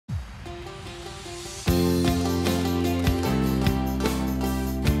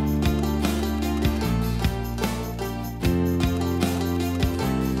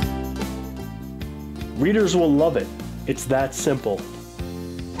Readers will love it. It's that simple.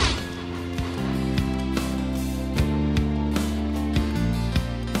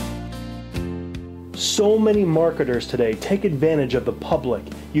 So many marketers today take advantage of the public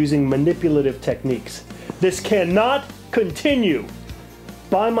using manipulative techniques. This cannot continue.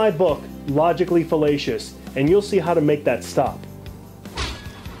 Buy my book, Logically Fallacious, and you'll see how to make that stop.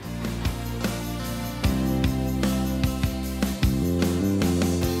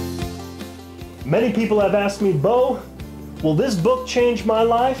 Many people have asked me, Bo, will this book change my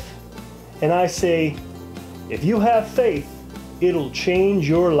life? And I say, if you have faith, it'll change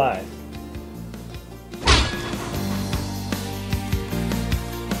your life.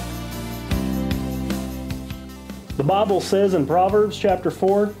 The Bible says in Proverbs chapter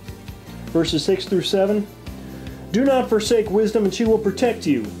 4, verses 6 through 7, do not forsake wisdom and she will protect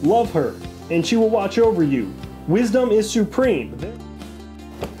you. Love her and she will watch over you. Wisdom is supreme.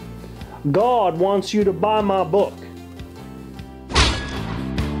 God wants you to buy my book.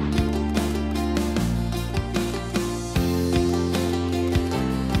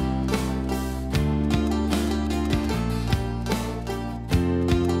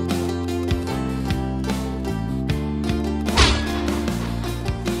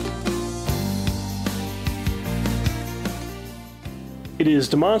 It is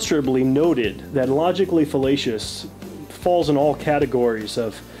demonstrably noted that Logically Fallacious falls in all categories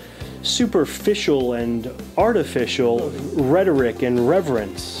of superficial and artificial rhetoric and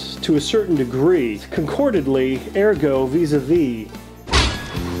reverence to a certain degree, concordantly, ergo vis-a-vis.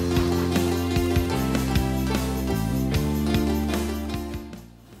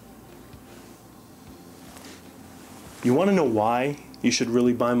 You want to know why you should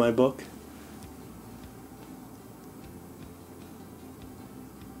really buy my book?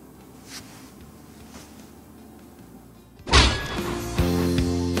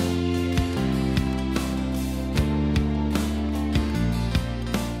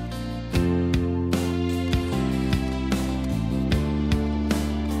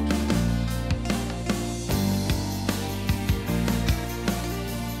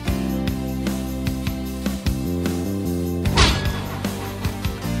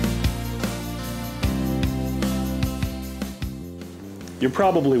 You're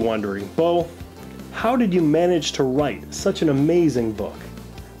probably wondering, Bo, how did you manage to write such an amazing book?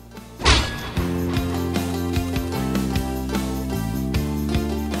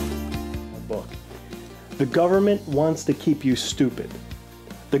 The government wants to keep you stupid.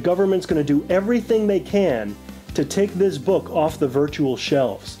 The government's going to do everything they can to take this book off the virtual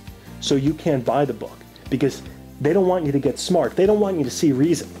shelves so you can't buy the book because they don't want you to get smart. They don't want you to see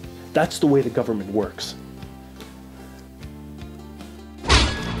reason. That's the way the government works.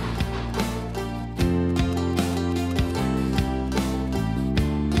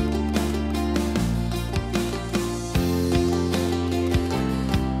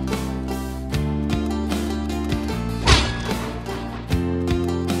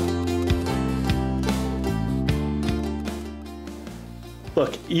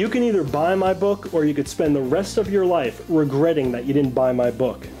 Look, you can either buy my book or you could spend the rest of your life regretting that you didn't buy my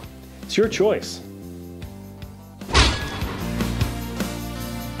book. It's your choice.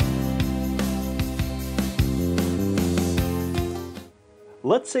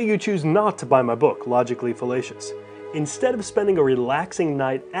 Let's say you choose not to buy my book, Logically Fallacious. Instead of spending a relaxing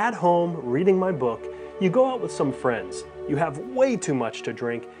night at home reading my book, you go out with some friends. You have way too much to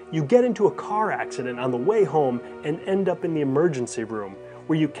drink, you get into a car accident on the way home and end up in the emergency room,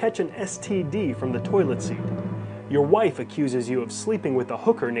 where you catch an STD from the toilet seat. Your wife accuses you of sleeping with a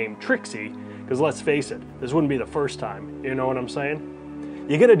hooker named Trixie, because let's face it, this wouldn't be the first time, you know what I'm saying?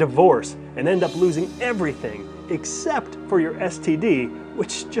 You get a divorce and end up losing everything except for your STD,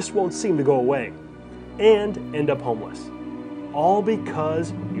 which just won't seem to go away, and end up homeless. All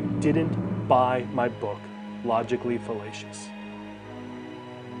because you didn't buy my book, Logically Fallacious.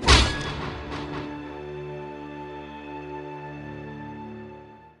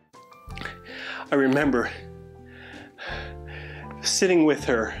 I remember sitting with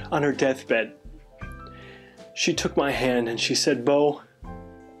her on her deathbed. She took my hand and she said, Bo,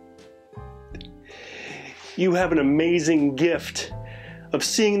 you have an amazing gift of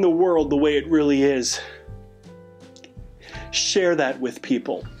seeing the world the way it really is. Share that with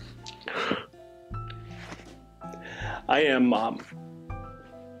people. I am, Mom.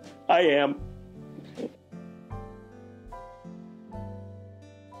 I am.